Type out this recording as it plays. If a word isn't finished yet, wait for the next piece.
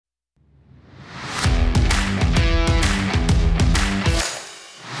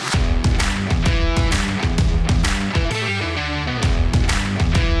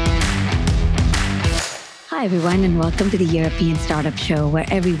Hi, everyone, and welcome to the European Startup Show, where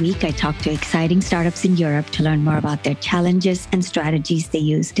every week I talk to exciting startups in Europe to learn more about their challenges and strategies they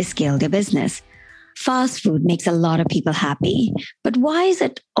use to scale their business. Fast food makes a lot of people happy, but why is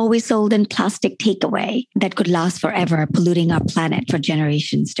it always sold in plastic takeaway that could last forever, polluting our planet for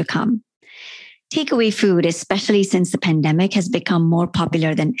generations to come? Takeaway food, especially since the pandemic, has become more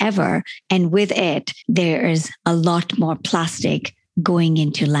popular than ever. And with it, there is a lot more plastic going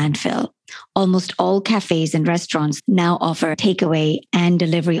into landfill. Almost all cafes and restaurants now offer takeaway and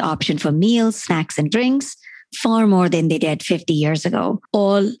delivery option for meals, snacks, and drinks, far more than they did 50 years ago,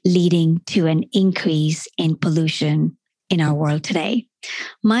 all leading to an increase in pollution in our world today.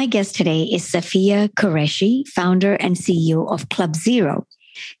 My guest today is Safia Qureshi, founder and CEO of CLUBZERØ.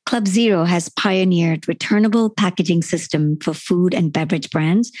 CLUBZERØ has pioneered returnable packaging system for food and beverage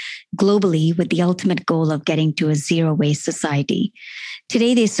brands globally with the ultimate goal of getting to a zero waste society.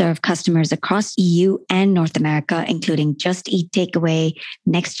 Today, they serve customers across EU and North America, including Just Eat Takeaway,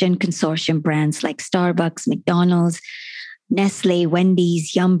 next-gen consortium brands like Starbucks, McDonald's, Nestle,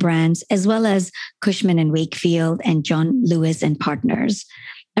 Wendy's, Yum Brands, as well as Cushman & Wakefield and John Lewis and Partners.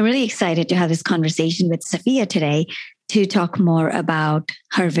 I'm really excited to have this conversation with Safia today to talk more about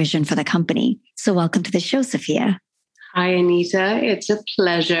her vision for the company. So welcome to the show, Safia. Hi, Anita. It's a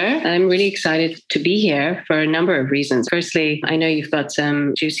pleasure. I'm really excited to be here for a number of reasons. Firstly, I know you've got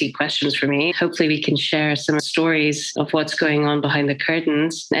some juicy questions for me. Hopefully, we can share some stories of what's going on behind the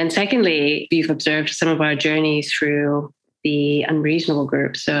curtains. And secondly, you've observed some of our journey through the Unreasonable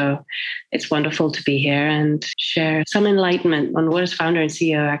Group. So it's wonderful to be here and share some enlightenment on what a founder and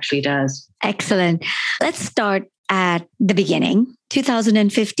CEO actually does. Excellent. Let's start at the beginning,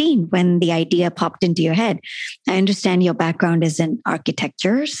 2015, when the idea popped into your head. I understand your background is in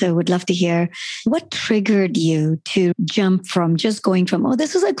architecture, so would love to hear what triggered you to jump from just going from, oh,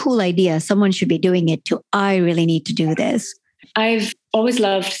 this is a cool idea, someone should be doing it, to I really need to do this. I've always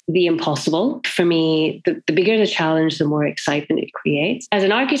loved the impossible. For me, the bigger the challenge, the more excitement it creates. As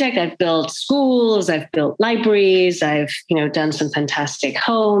an architect, I've built schools, I've built libraries, I've done some fantastic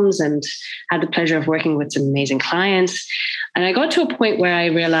homes and had the pleasure of working with some amazing clients. And I got to a point where I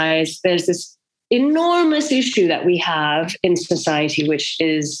realized there's this enormous issue that we have in society, which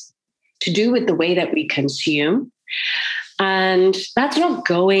is to do with the way that we consume. And that's not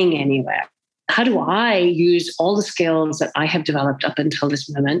going anywhere. How do I use all the skills that I have developed up until this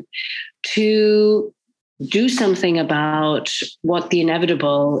moment to do something about what the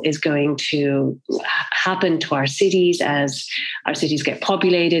inevitable is going to happen to our cities as our cities get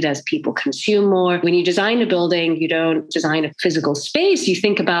populated, as people consume more? When you design a building, you don't design a physical space. You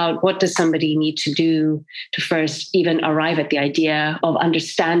think about what does somebody need to do to first even arrive at the idea of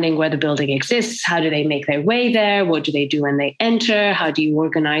understanding where the building exists. How do they make their way there? What do they do when they enter? How do you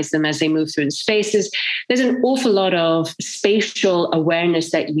organize them as they move through the spaces? There's an awful lot of spatial awareness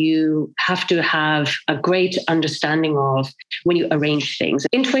that you have to have a great understanding of when you arrange things.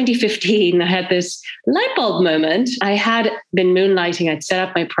 In 2015, I had this light bulb moment. I had been moonlighting. I'd set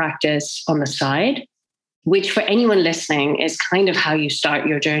up my practice on the side, which for anyone listening is kind of how you start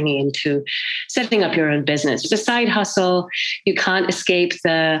your journey into setting up your own business. It's a side hustle. You can't escape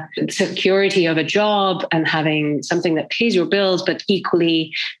the security of a job and having something that pays your bills, but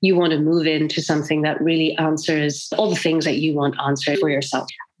equally you want to move into something that really answers all the things that you want answered for yourself.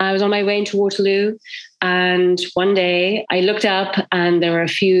 I was on my way into Waterloo, and one day I looked up and there were a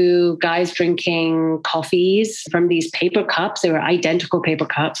few guys drinking coffees from these paper cups. They were identical paper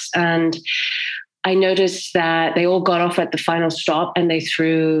cups. And I noticed that they all got off at the final stop and they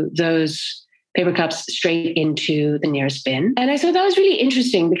threw those paper cups straight into the nearest bin. And I thought that was really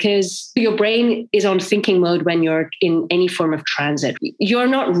interesting because your brain is on thinking mode when you're in any form of transit. You're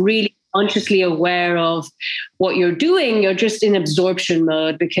not really consciously aware of what you're doing. You're just in absorption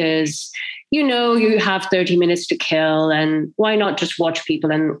mode because you have 30 minutes to kill, and why not just watch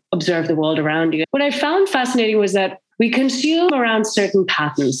people and observe the world around you? What I found fascinating was that we consume around certain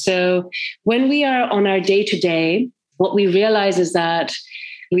patterns. So when we are on our day-to-day, what we realize is that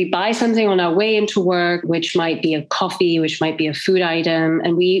we buy something on our way into work, which might be a coffee, which might be a food item,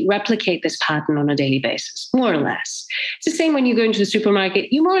 and we replicate this pattern on a daily basis, more or less. It's the same when you go into the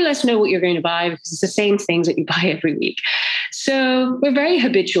supermarket. You more or less know what you're going to buy because it's the same things that you buy every week. So we're very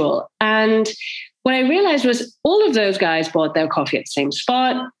habitual. And what I realized was all of those guys bought their coffee at the same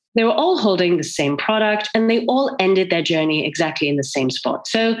spot. They were all holding the same product, and they all ended their journey exactly in the same spot.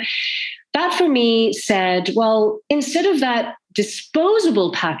 So that for me said, well, instead of that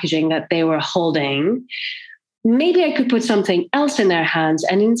disposable packaging that they were holding, maybe I could put something else in their hands.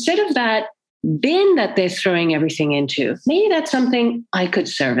 And instead of that bin that they're throwing everything into, maybe that's something I could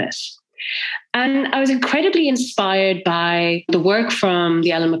service. And I was incredibly inspired by the work from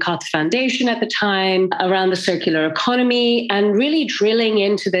the Ellen MacArthur Foundation at the time around the circular economy and really drilling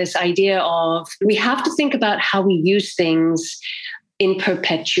into this idea of we have to think about how we use things in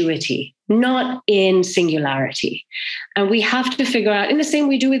perpetuity, not in singularity. And we have to figure out, in the same way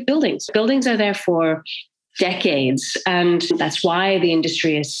we do with buildings. Buildings are there for decades. And that's why the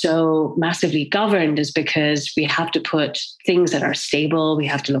industry is so massively governed, is because we have to put things that are stable. We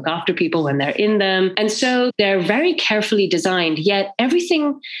have to look after people when they're in them. And so they're very carefully designed, yet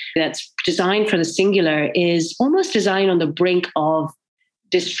everything that's designed for the singular is almost designed on the brink of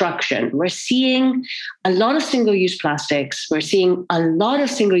destruction. We're seeing a lot of single-use plastics. We're seeing a lot of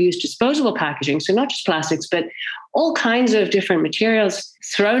single-use disposable packaging. So not just plastics, but all kinds of different materials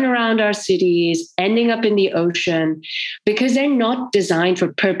thrown around our cities, ending up in the ocean, because they're not designed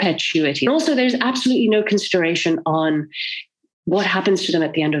for perpetuity. And also, there's absolutely no consideration on what happens to them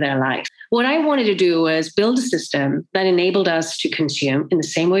at the end of their life. What I wanted to do was build a system that enabled us to consume in the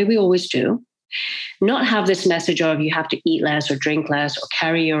same way we always do, not have this message of you have to eat less or drink less or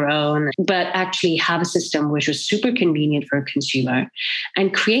carry your own, but actually have a system which was super convenient for a consumer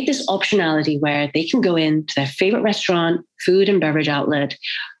and create this optionality where they can go into their favorite restaurant, food and beverage outlet,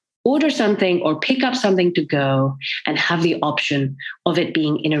 order something or pick up something to go and have the option of it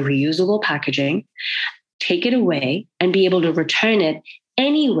being in a reusable packaging, take it away and be able to return it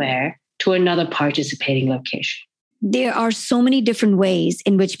anywhere to another participating location. There are so many different ways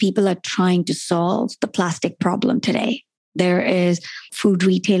in which people are trying to solve the plastic problem today. There is food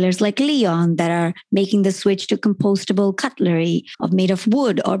retailers like Leon that are making the switch to compostable cutlery made of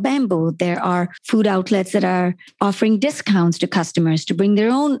wood or bamboo. There are food outlets that are offering discounts to customers to bring their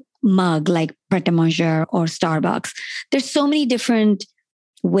own mug like Pret a Manger or Starbucks. There's so many different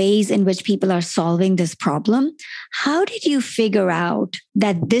ways in which people are solving this problem. How did you figure out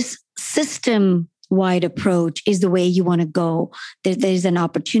that this system-wide approach is the way you want to go? There's an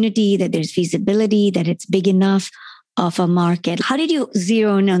opportunity, that there's feasibility, that it's big enough of a market. How did you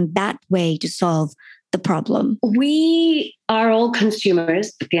zero in on that way to solve the problem? We are all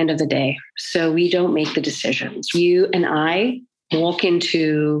consumers at the end of the day, so we don't make the decisions. You and I walk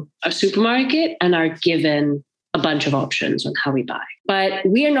into a supermarket and are given a bunch of options on how we buy. But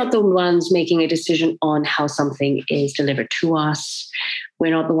we are not the ones making a decision on how something is delivered to us.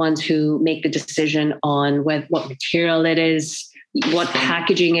 We're not the ones who make the decision on what material it is, what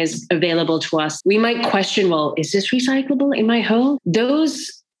packaging is available to us. We might question, well, is this recyclable in my home?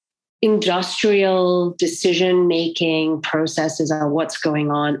 Those industrial decision-making processes are what's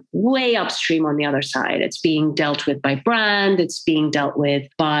going on way upstream on the other side. It's being dealt with by brand. It's being dealt with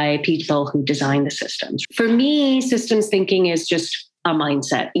by people who design the systems. For me, systems thinking is just a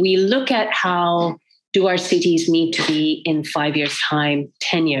mindset. We look at how do our cities need to be in 5 years' time,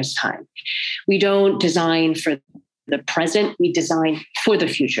 10 years' time. We don't design for the present, we design for the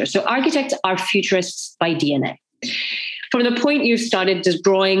future. So architects are futurists by DNA. From the point you started just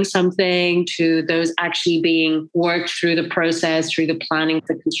drawing something to those actually being worked through the process, through the planning,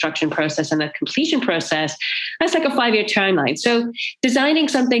 the construction process, and the completion process, that's like a 5-year timeline. So designing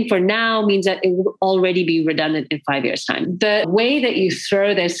something for now means that it will already be redundant in 5 years' time. The way that you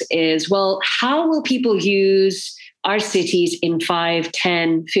throw this is, well, how will people use our cities in 5,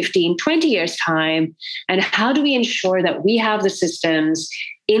 10, 15, 20 years' time? And how do we ensure that we have the systems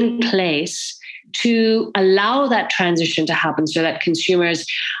in place to allow that transition to happen so that consumers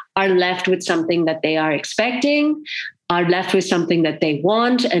are left with something that they are expecting, are left with something that they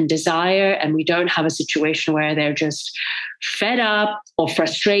want and desire, and we don't have a situation where they're just fed up or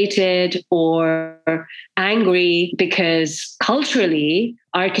frustrated or angry, because culturally,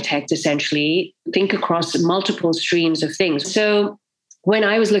 architects essentially think across multiple streams of things. So when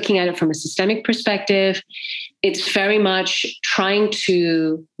I was looking at it from a systemic perspective, it's very much trying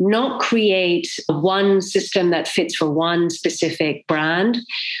to not create one system that fits for one specific brand,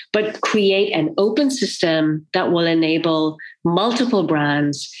 but create an open system that will enable multiple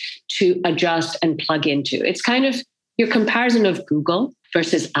brands to adjust and plug into. It's kind of your comparison of Google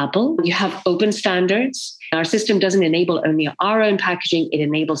versus Apple. You have open standards. Our system doesn't enable only our own packaging, it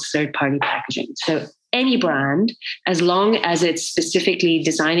enables third-party packaging. So any brand, as long as it's specifically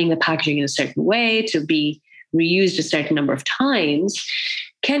designing the packaging in a certain way to be reused a certain number of times,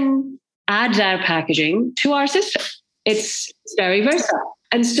 can add their packaging to our system. It's very versatile.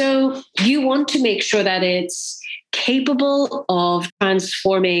 And so you want to make sure that it's capable of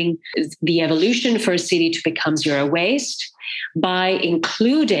transforming the evolution for a city to become zero waste by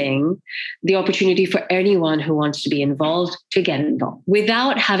including the opportunity for anyone who wants to be involved to get involved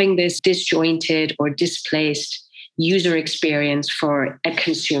without having this disjointed or displaced user experience for a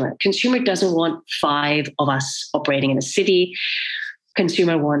consumer. Consumer doesn't want 5 of us operating in a city.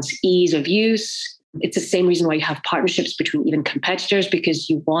 Consumer wants ease of use. It's the same reason why you have partnerships between even competitors, because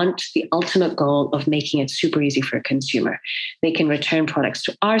you want the ultimate goal of making it super easy for a consumer. They can return products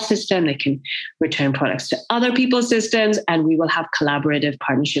to our system, they can return products to other people's systems, and we will have collaborative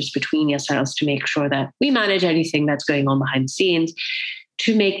partnerships between yourselves to make sure that we manage everything that's going on behind the scenes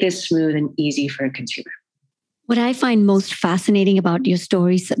to make this smooth and easy for a consumer. What I find most fascinating about your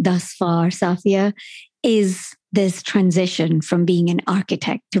stories thus far, Safia, is this transition from being an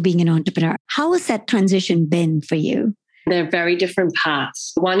architect to being an entrepreneur. How has that transition been for you? They're very different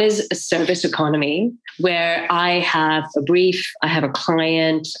paths. One is a service economy where I have a brief, I have a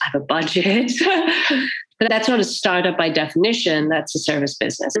client, I have a budget. But that's not a startup by definition. That's a service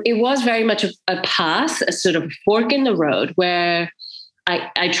business. It was very much a path, a sort of fork in the road where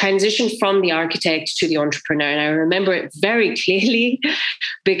I transitioned from the architect to the entrepreneur. And I remember it very clearly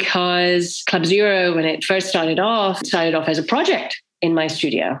because CLUBZERØ, when it first started off as a project in my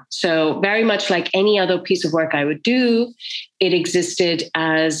studio. So very much like any other piece of work I would do, it existed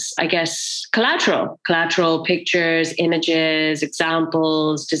as, I guess, collateral pictures, images,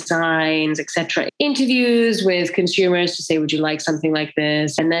 examples, designs, etc. Interviews with consumers to say, would you like something like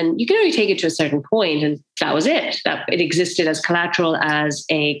this? And then you can only take it to a certain point, and that was it. That it existed as collateral as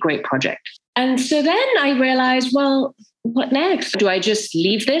a great project. And so then I realized, well, what next? Do I just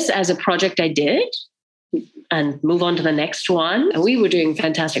leave this as a project I did and move on to the next one? And we were doing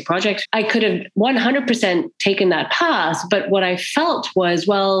fantastic projects. I could have 100% taken that path. But what I felt was,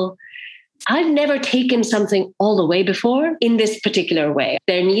 well, I've never taken something all the way before in this particular way.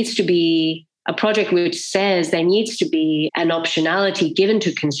 There needs to be a project which says there needs to be an optionality given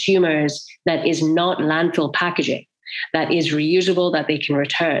to consumers that is not landfill packaging, that is reusable, that they can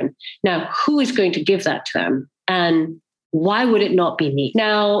return. Now, who is going to give that to them? And why would it not be me?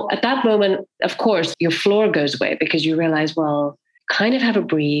 Now, at that moment, of course, your floor goes away because you realize, well, kind of have a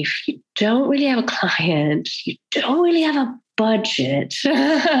brief. You don't really have a client. You don't really have a budget.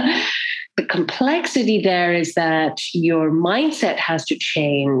 The complexity there is that your mindset has to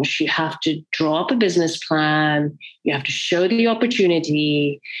change. You have to draw up a business plan. You have to show the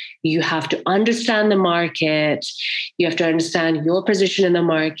opportunity. You have to understand the market. You have to understand your position in the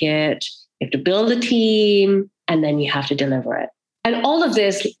market. You have to build a team. And then you have to deliver it. And all of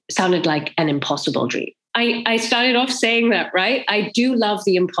this sounded like an impossible dream. I started off saying that, right? I do love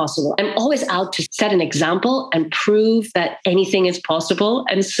the impossible. I'm always out to set an example and prove that anything is possible.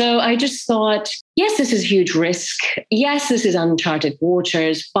 And so I just thought, yes, this is huge risk. Yes, this is uncharted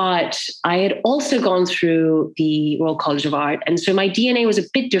waters. But I had also gone through the Royal College of Art. And so my DNA was a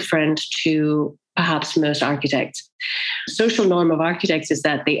bit different to perhaps most architects. Social norm of architects is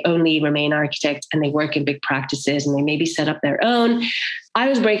that they only remain architects and they work in big practices and they maybe set up their own. I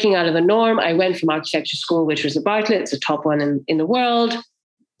was breaking out of the norm. I went from architecture school, which was the Bartlett, it's the top one in the world.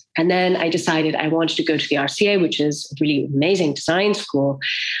 And then I decided I wanted to go to the RCA, which is a really amazing design school,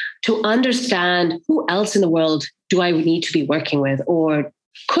 to understand who else in the world do I need to be working with, or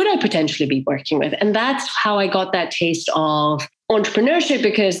could I potentially be working with? And that's how I got that taste of entrepreneurship,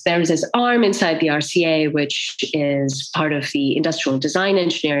 because there's this arm inside the RCA, which is part of the Industrial Design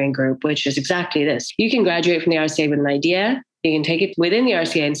Engineering Group, which is exactly this. You can graduate from the RCA with an idea. You can take it within the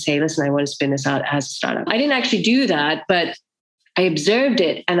RCA and say, listen, I want to spin this out as a startup. I didn't actually do that, but I observed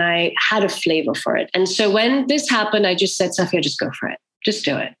it and I had a flavor for it. And so when this happened, I just said, Safia, just go for it. Just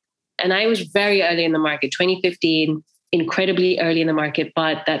do it. And I was very early in the market, 2015, incredibly early in the market,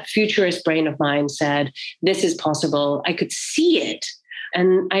 but that futurist brain of mine said, this is possible. I could see it.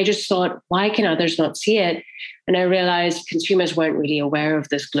 And I just thought, why can others not see it? And I realized consumers weren't really aware of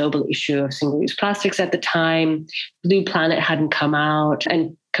this global issue of single-use plastics at the time. Blue Planet hadn't come out.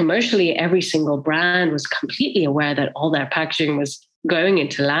 And commercially, every single brand was completely aware that all their packaging was going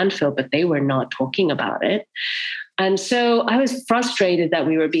into landfill, but they were not talking about it. And so I was frustrated that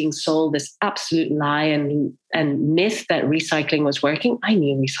we were being sold this absolute lie and myth that recycling was working. I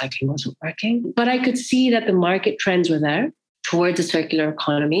knew recycling wasn't working, but I could see that the market trends were there towards a circular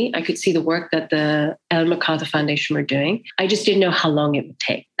economy. I could see the work that the Ellen MacArthur Foundation were doing. I just didn't know how long it would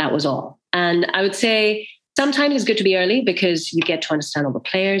take. That was all. And I would say sometimes it's good to be early because you get to understand all the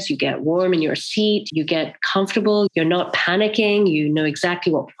players, you get warm in your seat, you get comfortable, you're not panicking, you know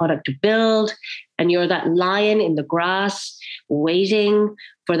exactly what product to build, and you're that lion in the grass waiting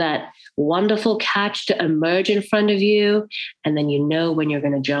for that wonderful catch to emerge in front of you, and then you know when you're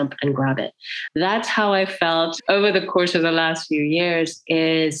going to jump and grab it. That's how I felt over the course of the last few years.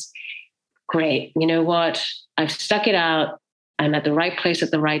 Is great. You know what? I've stuck it out. I'm at the right place at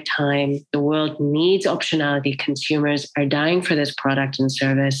the right time. The world needs optionality. Consumers are dying for this product and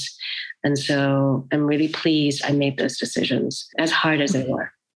service. And so I'm really pleased I made those decisions, as hard as they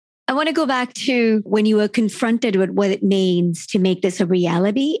were. I want to go back to when you were confronted with what it means to make this a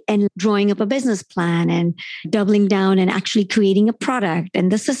reality and drawing up a business plan and doubling down and actually creating a product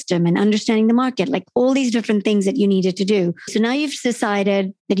and the system and understanding the market, like all these different things that you needed to do. So now you've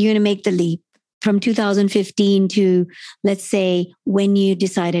decided that you're going to make the leap from 2015 to, let's say, when you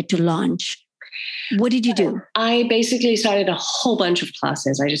decided to launch. What did you do? I basically started a whole bunch of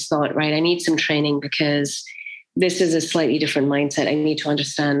classes. I just thought, right, I need some training because this is a slightly different mindset. I need to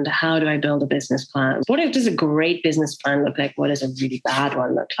understand, how do I build a business plan? What does a great business plan look like? What does a really bad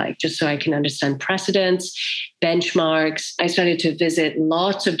one look like? Just so I can understand precedents, benchmarks. I started to visit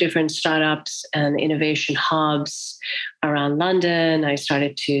lots of different startups and innovation hubs around London. I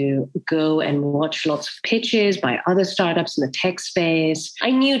started to go and watch lots of pitches by other startups in the tech space.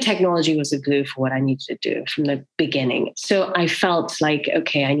 I knew technology was the glue for what I needed to do from the beginning. So I felt like,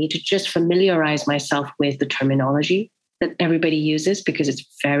 okay, I need to just familiarize myself with the terminology that everybody uses because it's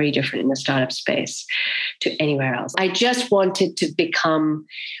very different in the startup space to anywhere else. I just wanted to become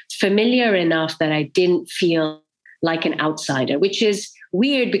familiar enough that I didn't feel like an outsider, which is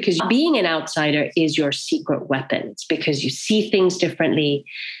weird because being an outsider is your secret weapon. It's because you see things differently.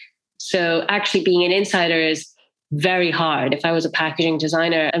 So actually being an insider is very hard. If I was a packaging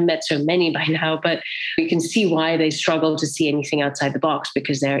designer, I've met so many by now, but you can see why they struggle to see anything outside the box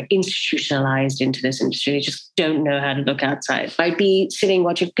because they're institutionalized into this industry. They just don't know how to look outside. I'd be sitting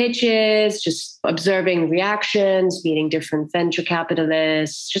watching pitches, just observing reactions, meeting different venture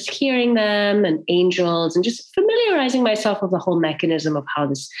capitalists, just hearing them and angels, and just familiarizing myself with the whole mechanism of how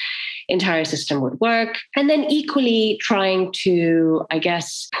this entire system would work. And then equally trying to, I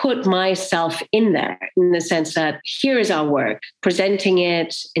guess, put myself in there in the sense that here is our work, presenting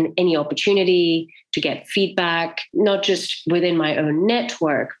it in any opportunity to get feedback, not just within my own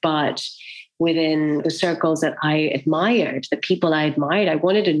network, but within the circles that I admired, the people I admired. I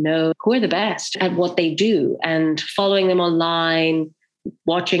wanted to know who are the best at what they do and following them online,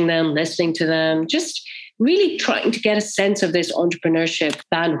 watching them, listening to them, just really trying to get a sense of this entrepreneurship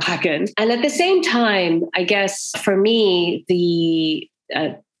bandwagon. And at the same time, I guess for me, the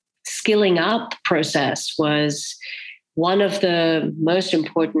skilling up process was one of the most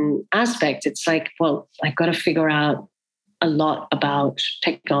important aspects. It's like, well, I've got to figure out a lot about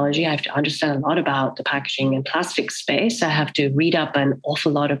technology. I have to understand a lot about the packaging and plastic space. I have to read up an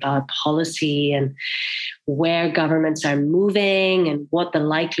awful lot about policy and where governments are moving and what the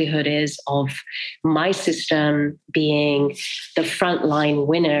likelihood is of my system being the frontline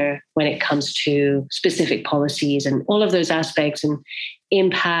winner when it comes to specific policies and all of those aspects and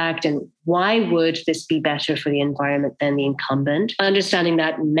impact and why would this be better for the environment than the incumbent? Understanding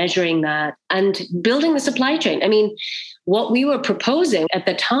that, measuring that, and building the supply chain. I mean, what we were proposing at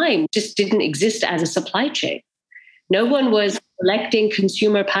the time just didn't exist as a supply chain. No one was collecting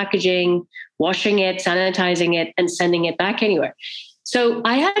consumer packaging, washing it, sanitizing it, and sending it back anywhere. So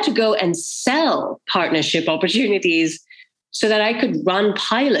I had to go and sell partnership opportunities so that I could run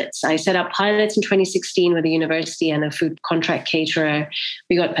pilots. I set up pilots in 2016 with a university and a food contract caterer.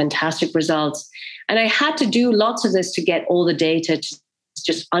 We got fantastic results. And I had to do lots of this to get all the data to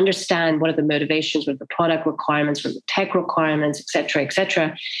just understand what are the motivations, what are the product requirements, what are the tech requirements, et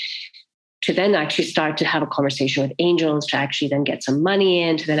cetera, to then actually start to have a conversation with angels, to actually then get some money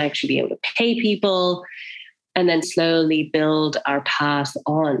in, to then actually be able to pay people, and then slowly build our path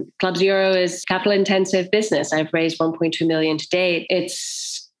on. CLUBZERØ is capital intensive business. I've raised 1.2 million to date.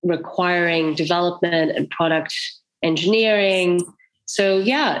 It's requiring development and product engineering. So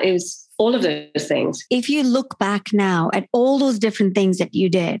yeah, it was all of those things. If you look back now at all those different things that you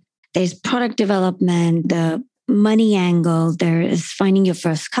did, there's product development, the money angle, there is finding your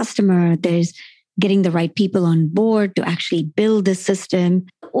first customer, there's getting the right people on board to actually build the system.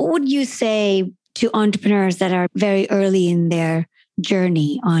 What would you say to entrepreneurs that are very early in their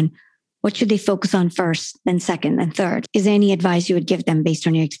journey on what should they focus on first, then second, then third? Is there any advice you would give them based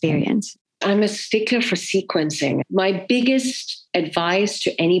on your experience? I'm a stickler for sequencing. My biggest advice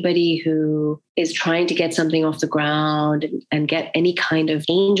to anybody who is trying to get something off the ground and get any kind of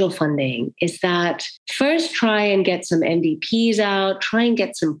angel funding is that first try and get some MVPs out, try and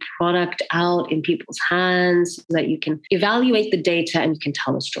get some product out in people's hands so that you can evaluate the data and you can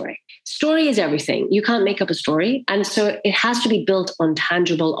tell a story. Story is everything. You can't make up a story. And so it has to be built on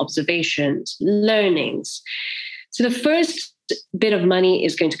tangible observations, learnings. So the first bit of money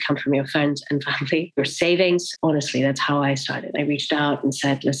is going to come from your friends and family, your savings. Honestly, that's how I started. I reached out and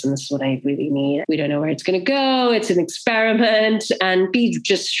said, listen, this is what I really need. We don't know where it's going to go. It's an experiment. And be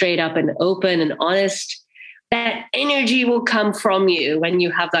just straight up and open and honest. That energy will come from you when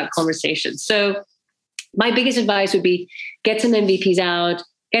you have that conversation. So my biggest advice would be get some MVPs out,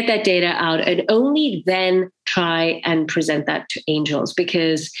 get that data out, and only then try and present that to angels.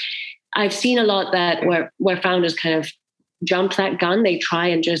 Because I've seen a lot that where founders kind of jump that gun. They try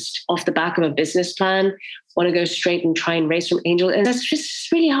and just off the back of a business plan want to go straight and try and raise from angel. And that's just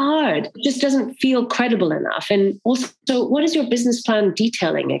really hard. It just doesn't feel credible enough. And also, what is your business plan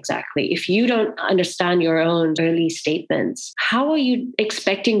detailing exactly? If you don't understand your own early statements, how are you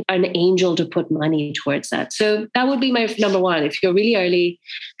expecting an angel to put money towards that? So that would be my number one. If you're really early,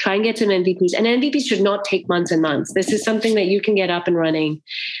 try and get some MVPs. And MVPs should not take months and months. This is something that you can get up and running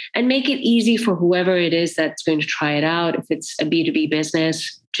and make it easy for whoever it is that's going to try it out. If it's a B2B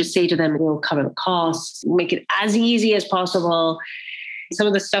business, just say to them, we'll cover the costs, make it as easy as possible. Some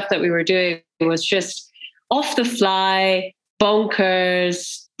of the stuff that we were doing was just off the fly,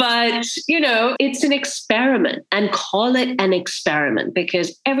 bonkers. But, it's an experiment, and call it an experiment,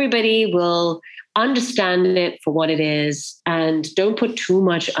 because everybody will understand it for what it is, and don't put too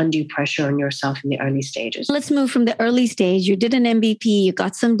much undue pressure on yourself in the early stages. Let's move from the early stage. You did an MVP, you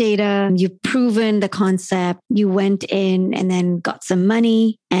got some data, you've proven the concept, you went in and then got some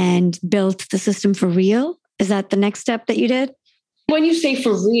money and built the system for real. Is that the next step that you did? When you say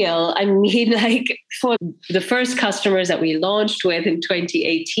for real, I mean like for the first customers that we launched with in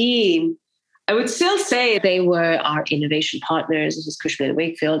 2018, I would still say they were our innovation partners. This was Cushman &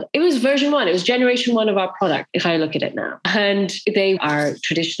 Wakefield. It was version 1. It was generation 1 of our product, if I look at it now. And they are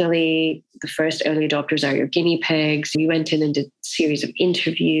traditionally the first early adopters are your guinea pigs. We went in and did a series of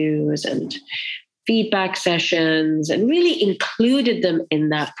interviews and feedback sessions and really included them in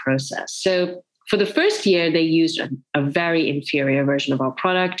that process. So for the first year, they used a very inferior version of our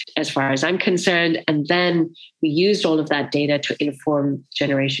product, as far as I'm concerned. And then we used all of that data to inform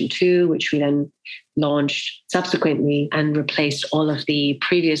generation 2, which we then launched subsequently and replaced all of the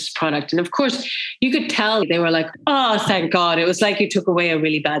previous product. And of course, you could tell they were like, oh, thank God. It was like you took away a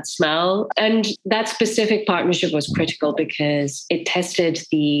really bad smell. And that specific partnership was critical because it tested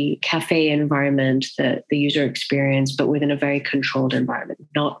the cafe environment, the user experience, but within a very controlled environment,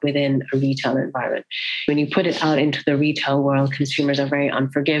 not within a retail environment. When you put it out into the retail world, consumers are very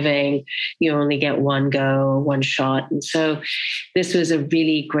unforgiving. You only get one go, one shot. And so this was a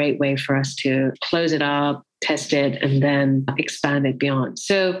really great way for us to close it up, test it, and then expand it beyond.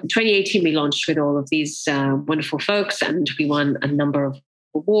 So in 2018, we launched with all of these wonderful folks, and we won a number of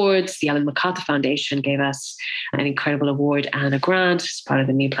awards. The Ellen MacArthur Foundation gave us an incredible award and a grant as part of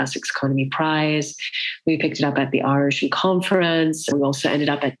the New Plastics Economy Prize. We picked it up at the Irish Conference. We also ended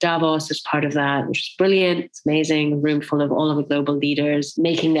up at Davos as part of that, which was brilliant. It's amazing. A room full of all of the global leaders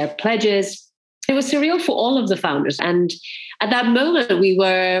making their pledges. It was surreal for all of the founders. And at that moment, we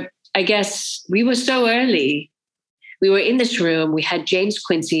were so early. We were in this room. We had James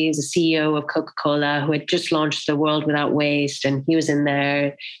Quincy, the CEO of Coca-Cola, who had just launched the World Without Waste, and he was in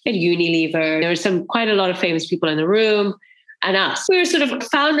there. We had Unilever. There were quite a lot of famous people in the room, and us. We were sort of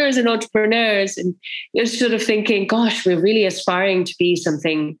founders and entrepreneurs, and you're sort of thinking, gosh, we're really aspiring to be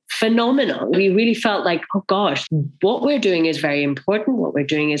something phenomenal. We really felt like, oh gosh, what we're doing is very important. What we're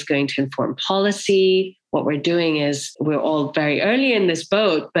doing is going to inform policy. What we're doing is we're all very early in this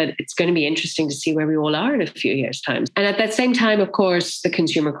boat, but it's going to be interesting to see where we all are in a few years' time. And at that same time, of course, the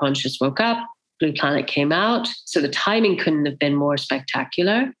consumer conscious woke up. Blue Planet came out. So the timing couldn't have been more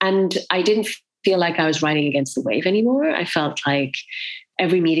spectacular. And I didn't feel like I was riding against the wave anymore. I felt like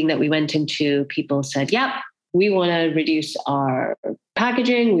every meeting that we went into, people said, yep, we want to reduce our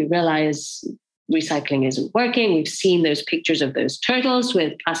packaging. We realize recycling isn't working. We've seen those pictures of those turtles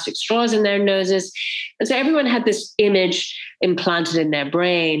with plastic straws in their noses. And so everyone had this image implanted in their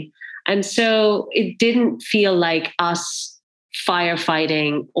brain. And so it didn't feel like us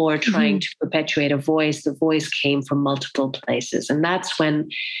firefighting or trying to perpetuate a voice. The voice came from multiple places. And that's when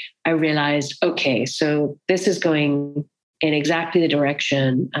I realized, okay, so this is going in exactly the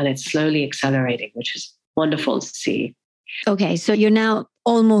direction and it's slowly accelerating, which is wonderful to see. Okay, so you're now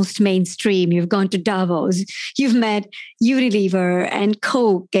almost mainstream. You've gone to Davos. You've met Unilever and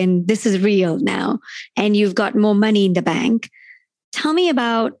Coke, and this is real now. And you've got more money in the bank. Tell me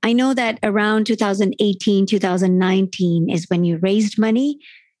about, I know that around 2018, 2019 is when you raised money,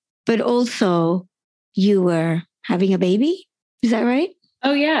 but also you were having a baby. Is that right?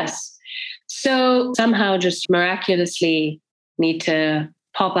 Oh, yes. So somehow just miraculously need to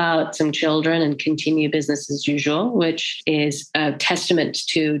pop out some children and continue business as usual, which is a testament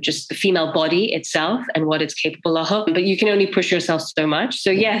to just the female body itself and what it's capable of. But you can only push yourself so much.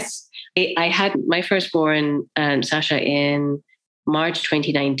 So yes, I had my firstborn, Sasha, in March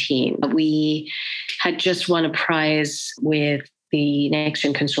 2019. We had just won a prize with the Next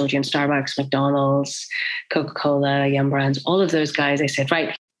Gen Consortium, Starbucks, McDonald's, Coca-Cola, Yum Brands, all of those guys. I said,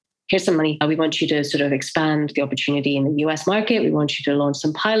 right, here's some money. We want you to sort of expand the opportunity in the US market. We want you to launch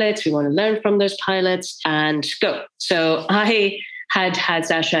some pilots. We want to learn from those pilots and go. So I had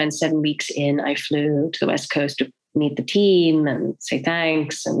Sasha, and 7 weeks in, I flew to the West Coast to meet the team and say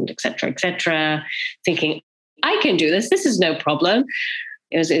thanks and et cetera, thinking, I can do this. This is no problem.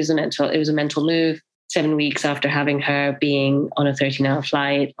 It was a mental move. 7 weeks after having her, being on a 13-hour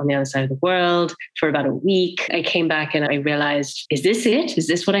flight on the other side of the world for about a week, I came back and I realized, is this it? Is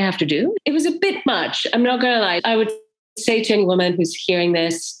this what I have to do? It was a bit much. I'm not going to lie. I would say to any woman who's hearing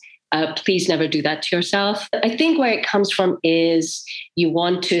this, please never do that to yourself. I think where it comes from is you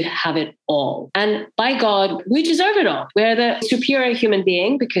want to have it all. And by God, we deserve it all. We're the superior human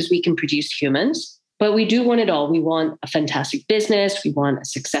being because we can produce humans. But we do want it all. We want a fantastic business. We want a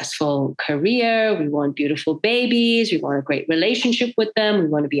successful career. We want beautiful babies. We want a great relationship with them. We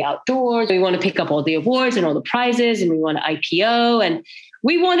want to be outdoors. We want to pick up all the awards and all the prizes, and we want to IPO, and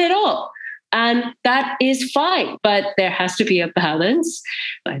we want it all. And that is fine, but there has to be a balance.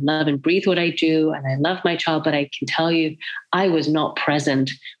 I love and breathe what I do, and I love my child, but I can tell you, I was not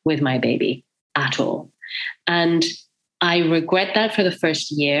present with my baby at all. And I regret that for the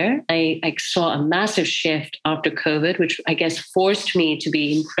first year. I saw a massive shift after COVID, which I guess forced me to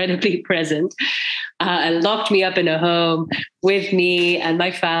be incredibly present and locked me up in a home with me and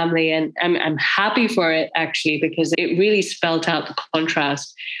my family. And I'm happy for it, actually, because it really spelled out the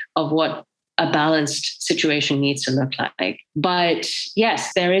contrast of what a balanced situation needs to look like. But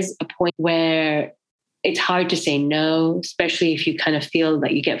yes, there is a point where it's hard to say no, especially if you kind of feel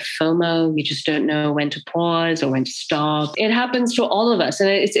that you get FOMO. You just don't know when to pause or when to stop. It happens to all of us, and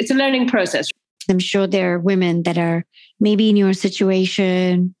it's a learning process. I'm sure there are women that are maybe in your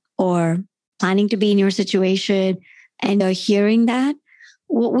situation or planning to be in your situation and are hearing that.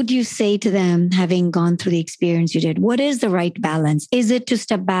 What would you say to them, having gone through the experience you did? What is the right balance? Is it to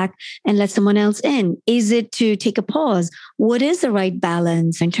step back and let someone else in? Is it to take a pause? What is the right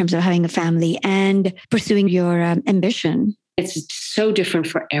balance in terms of having a family and pursuing your ambition? It's so different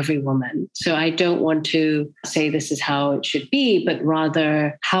for every woman. So I don't want to say this is how it should be, but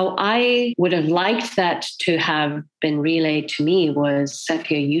rather how I would have liked that to have been relayed to me was,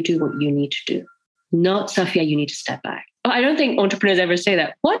 Safia, you do what you need to do. Not, Safia, you need to step back. I don't think entrepreneurs ever say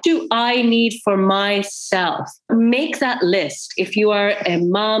that. What do I need for myself? Make that list. If you are a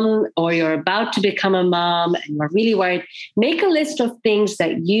mom or you're about to become a mom and you're really worried, make a list of things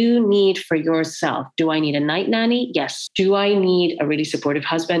that you need for yourself. Do I need a night nanny? Yes. Do I need a really supportive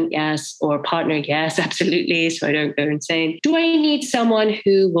husband? Yes. Or partner? Yes, absolutely. So I don't go insane. Do I need someone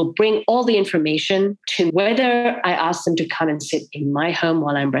who will bring all the information to whether I ask them to come and sit in my home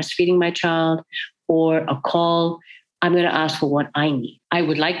while I'm breastfeeding my child, or a call? I'm going to ask for what I need. I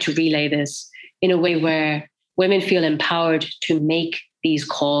would like to relay this in a way where women feel empowered to make these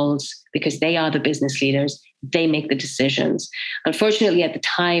calls because they are the business leaders. They make the decisions. Unfortunately, at the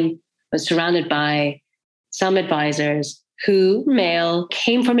time, I was surrounded by some advisors who, male,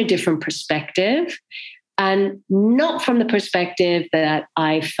 came from a different perspective, and not from the perspective that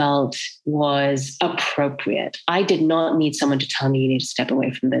I felt was appropriate. I did not need someone to tell me you need to step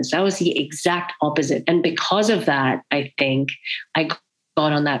away from this. That was the exact opposite. And because of that, I think I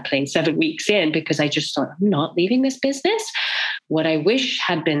got on that plane 7 weeks in because I just thought, I'm not leaving this business. What I wish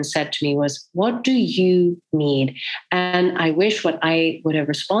had been said to me was, what do you need? And I wish what I would have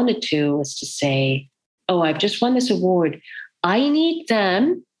responded to was to say, oh, I've just won this award. I need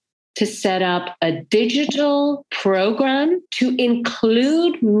them to set up a digital program to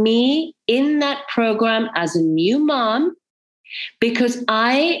include me in that program as a new mom, because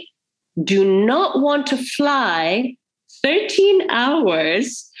I do not want to fly 13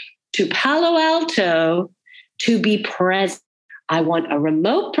 hours to Palo Alto to be present. I want a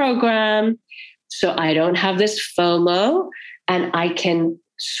remote program so I don't have this FOMO and I can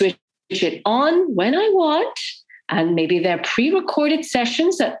switch it on when I want. And maybe they're pre-recorded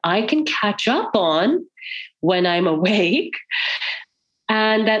sessions that I can catch up on when I'm awake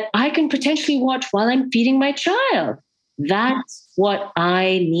and that I can potentially watch while I'm feeding my child. That's what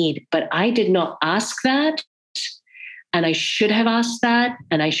I need. But I did not ask that. And I should have asked that.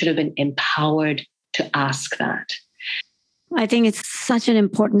 And I should have been empowered to ask that. I think it's such an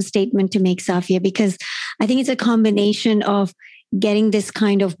important statement to make, Safia, because I think it's a combination of getting this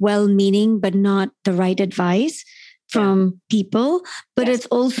kind of well-meaning, but not the right advice from people. But it's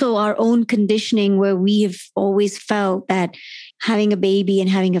also our own conditioning where we have always felt that having a baby and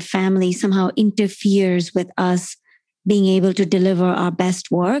having a family somehow interferes with us being able to deliver our best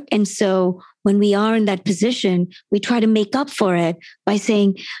work. And so when we are in that position, we try to make up for it by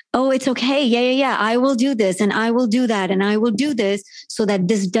saying, oh, it's okay. Yeah. I will do this and I will do that and I will do this so that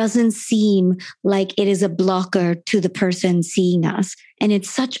this doesn't seem like it is a blocker to the person seeing us. And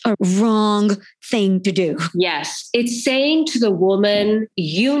it's such a wrong thing to do. Yes. It's saying to the woman,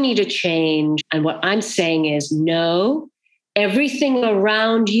 you need to change. And what I'm saying is, no, everything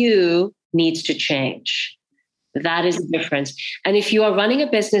around you needs to change. That is the difference. And if you are running a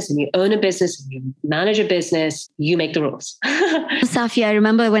business and you own a business and you manage a business, you make the rules. Safia, I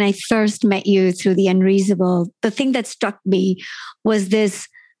remember when I first met you through The Unreasonable, the thing that struck me was this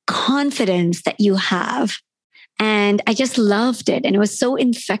confidence that you have. And I just loved it. And it was so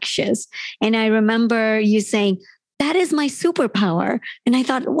infectious. And I remember you saying, that is my superpower. And I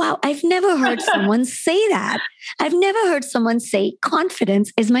thought, wow, I've never heard someone say that. I've never heard someone say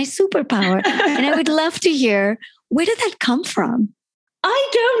confidence is my superpower. And I would love to hear, where did that come from? I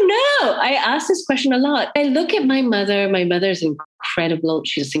don't know. I ask this question a lot. I look at my mother. My mother's incredible.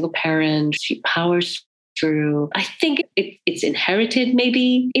 She's a single parent. She powers through. I think it's inherited,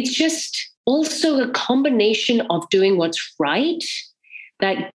 maybe. It's just also a combination of doing what's right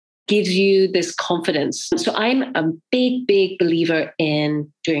that gives you this confidence. So I'm a big believer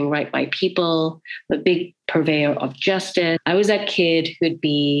in doing right by people, a big purveyor of justice. I was that kid who'd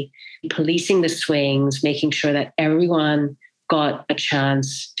be policing the swings, making sure that everyone got a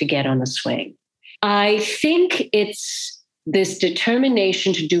chance to get on a swing. I think it's this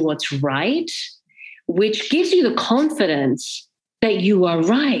determination to do what's right, which gives you the confidence that you are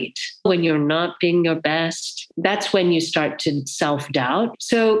right. When you're not being your best, that's when you start to self-doubt.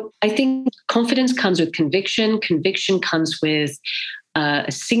 So I think confidence comes with conviction. Conviction comes with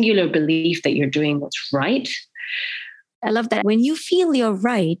a singular belief that you're doing what's right. I love that. When you feel you're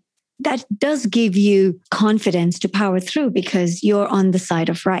right, that does give you confidence to power through because you're on the side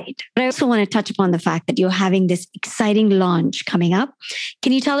of right. But I also want to touch upon the fact that you're having this exciting launch coming up.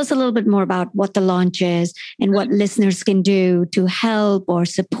 Can you tell us a little bit more about what the launch is and what listeners can do to help or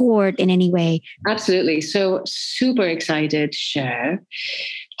support in any way? Absolutely. So super excited to share.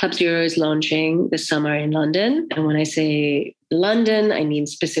 CLUBZERØ is launching this summer in London. And when I say London, I mean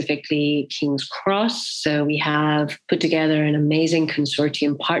specifically King's Cross. So we have put together an amazing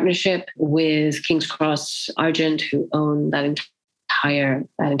consortium partnership with King's Cross Argent, who own that entire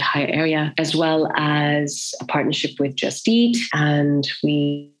area, as well as a partnership with Just Eat. And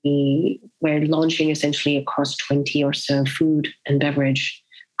we're launching essentially across 20 or so food and beverage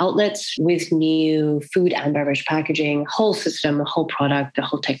outlets with new food and beverage packaging, whole system, the whole product, the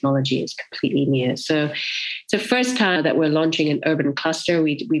whole technology is completely new. So it's the first time that we're launching an urban cluster.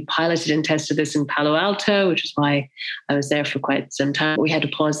 We piloted and tested this in Palo Alto, which is why I was there for quite some time. We had to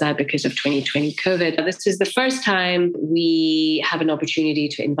pause that because of 2020 COVID. This is the first time we have an opportunity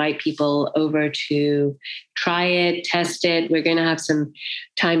to invite people over to try it, test it. We're going to have some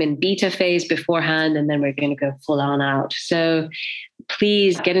time in beta phase beforehand, and then we're going to go full on out. So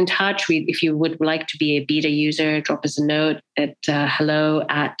please get in touch. If you would like to be a beta user, drop us a note at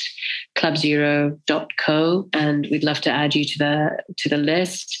hello@clubzero.co, and we'd love to add you to the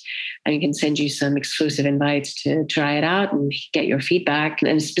list. And we can send you some exclusive invites to try it out and get your feedback.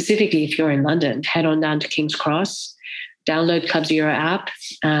 And specifically, if you're in London, head on down to King's Cross, download CLUBZERØ app,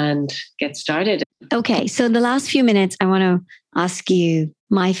 and get started. Okay, so in the last few minutes, I want to ask you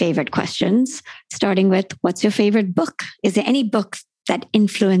my favorite questions, starting with, what's your favorite book? Is there any book that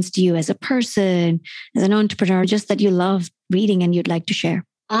influenced you as a person, as an entrepreneur, just that you love reading and you'd like to share?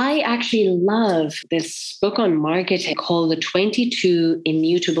 I actually love this book on marketing called The 22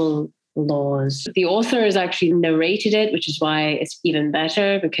 Immutable Laws. The author has actually narrated it, which is why it's even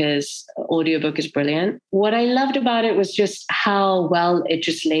better because the audiobook is brilliant. What I loved about it was just how well it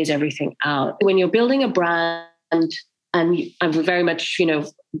just lays everything out. When you're building a brand, and I very much,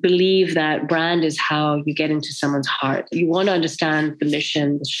 believe that brand is how you get into someone's heart. You want to understand the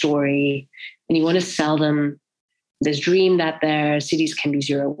mission, the story, and you want to sell them this dream that their cities can be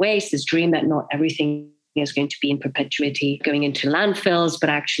zero waste, this dream that not everything is going to be in perpetuity going into landfills, but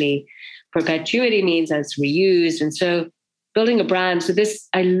actually perpetuity means that it's reused. And so building a brand. So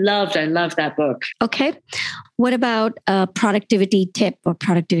I loved that book. Okay. What about a productivity tip or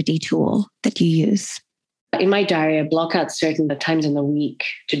productivity tool that you use? In my diary, I block out certain times in the week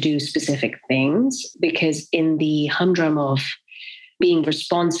to do specific things because in the humdrum of being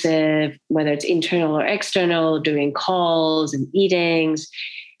responsive, whether it's internal or external, doing calls and meetings.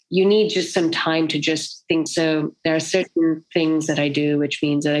 You need just some time to just think. So there are certain things that I do, which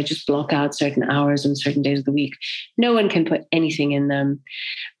means that I just block out certain hours on certain days of the week. No one can put anything in them.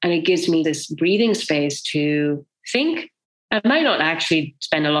 And it gives me this breathing space to think. I might not actually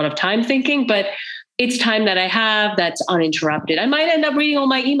spend a lot of time thinking, but it's time that I have that's uninterrupted. I might end up reading all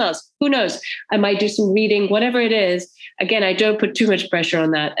my emails. Who knows? I might do some reading, whatever it is. Again, I don't put too much pressure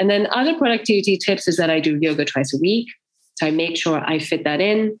on that. And then other productivity tips is that I do yoga twice a week. So I make sure I fit that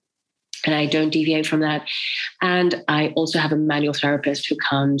in and I don't deviate from that. And I also have a manual therapist who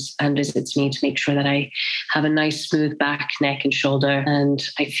comes and visits me to make sure that I have a nice smooth back, neck, and shoulder, and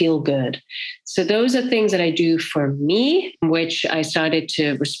I feel good. So those are things that I do for me, which I started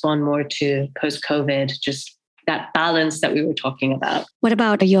to respond more to post-COVID, just that balance that we were talking about. What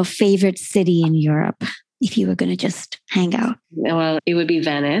about your favorite city in Europe, if you were going to just hang out? Well, it would be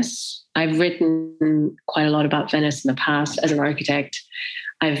Venice. I've written quite a lot about Venice in the past as an architect.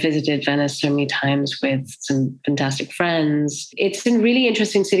 I've visited Venice so many times with some fantastic friends. It's a really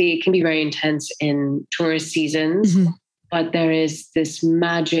interesting city. It can be very intense in tourist seasons, but there is this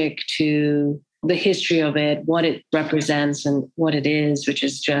magic to the history of it, what it represents and what it is, which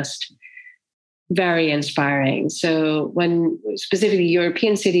is just very inspiring. So when specifically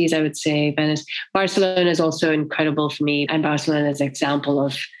European cities, I would say Venice. Barcelona is also incredible for me. And Barcelona is an example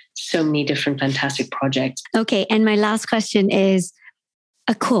of so many different fantastic projects. Okay. And my last question is,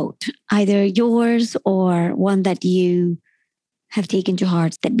 a quote, either yours or one that you have taken to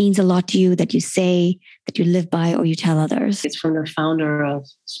heart that means a lot to you, that you say, that you live by, or you tell others. It's from the founder of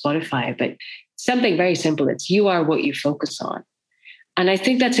Spotify, but something very simple. It's you are what you focus on. And I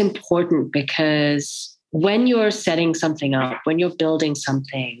think that's important because when you're setting something up, when you're building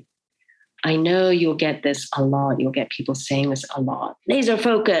something, I know you'll get this a lot. You'll get people saying this a lot. Laser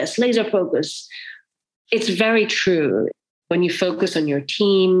focus, laser focus. It's very true. When you focus on your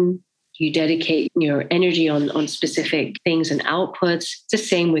team, you dedicate your energy on specific things and outputs. It's the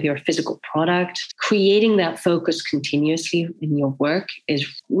same with your physical product. Creating that focus continuously in your work is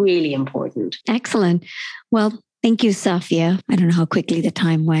really important. Excellent. Well, thank you, Safia. I don't know how quickly the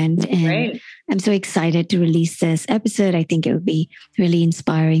time went. And Great. I'm so excited to release this episode. I think it would be really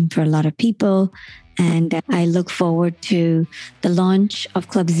inspiring for a lot of people. And I look forward to the launch of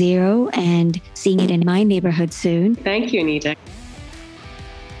CLUBZERØ and seeing it in my neighborhood soon. Thank you, Anita.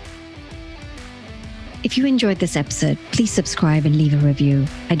 If you enjoyed this episode, please subscribe and leave a review.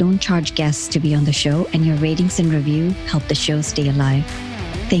 I don't charge guests to be on the show, and your ratings and review help the show stay alive.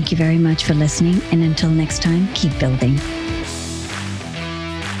 Thank you very much for listening. And until next time, keep building.